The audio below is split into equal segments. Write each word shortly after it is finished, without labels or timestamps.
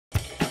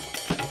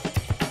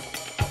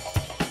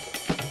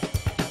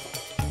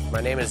My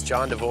name is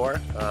John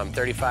Devore. I'm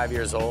 35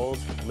 years old,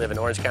 live in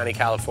Orange County,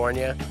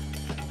 California,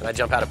 and I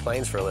jump out of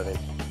planes for a living.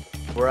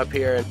 We're up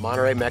here in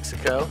Monterrey,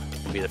 Mexico.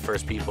 We'll be the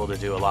first people to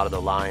do a lot of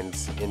the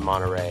lines in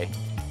Monterrey.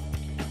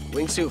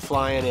 Wingsuit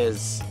flying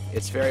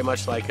it's very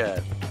much like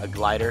a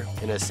glider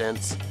in a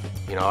sense.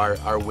 You know,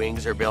 our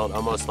wings are built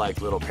almost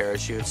like little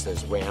parachutes.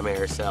 There's ram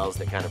air cells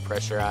that kind of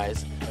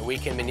pressurize. And we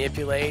can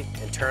manipulate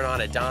and turn on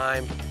a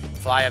dime,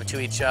 fly up to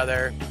each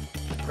other,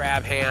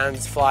 grab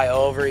hands, fly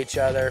over each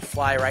other,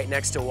 fly right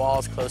next to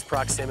walls, close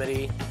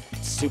proximity.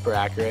 It's super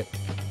accurate,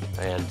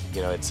 and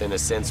you know, it's in a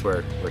sense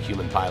we're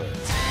human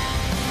pilots.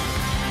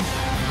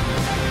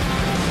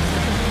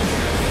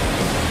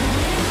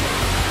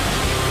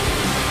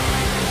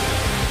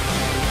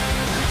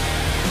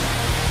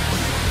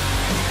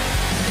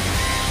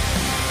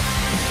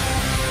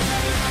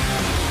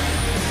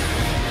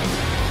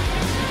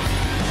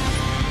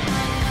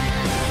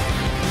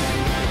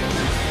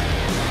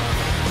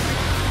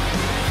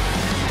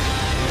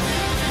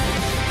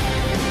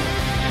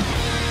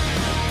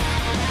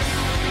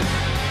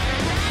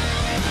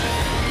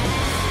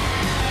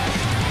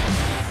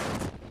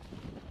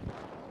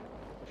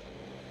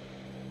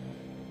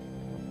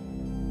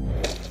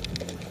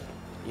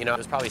 You know, it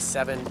was probably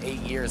 7, 8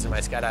 years in my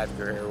skydiving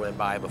career went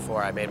by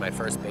before I made my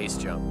first base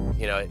jump.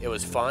 You know, it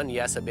was fun,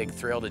 yes, a big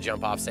thrill to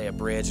jump off, say, a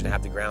bridge and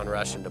have the ground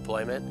rush and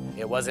deployment.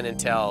 It wasn't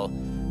until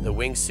the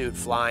wingsuit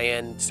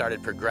fly-in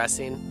started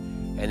progressing,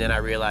 and then I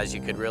realized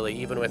you could really,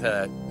 even with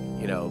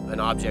an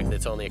object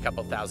that's only a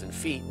couple thousand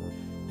feet,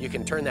 you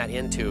can turn that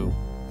into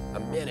a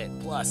minute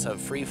plus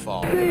of free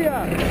fall.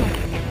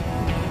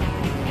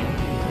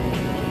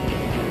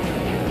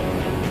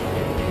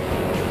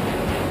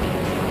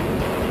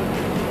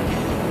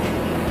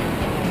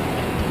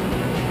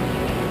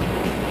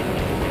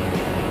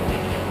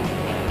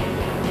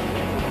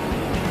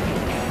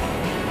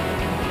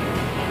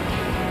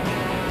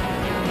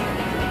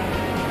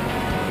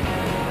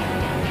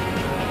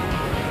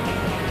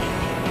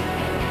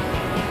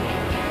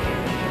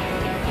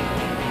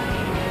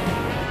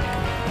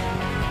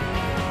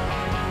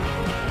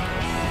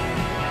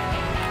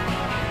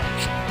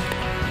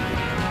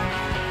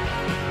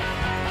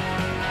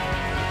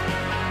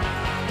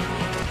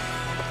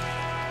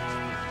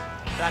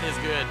 That is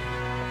good.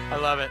 I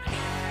love it.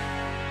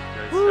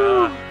 Good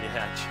stuff.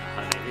 Yeah,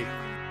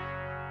 Johnny.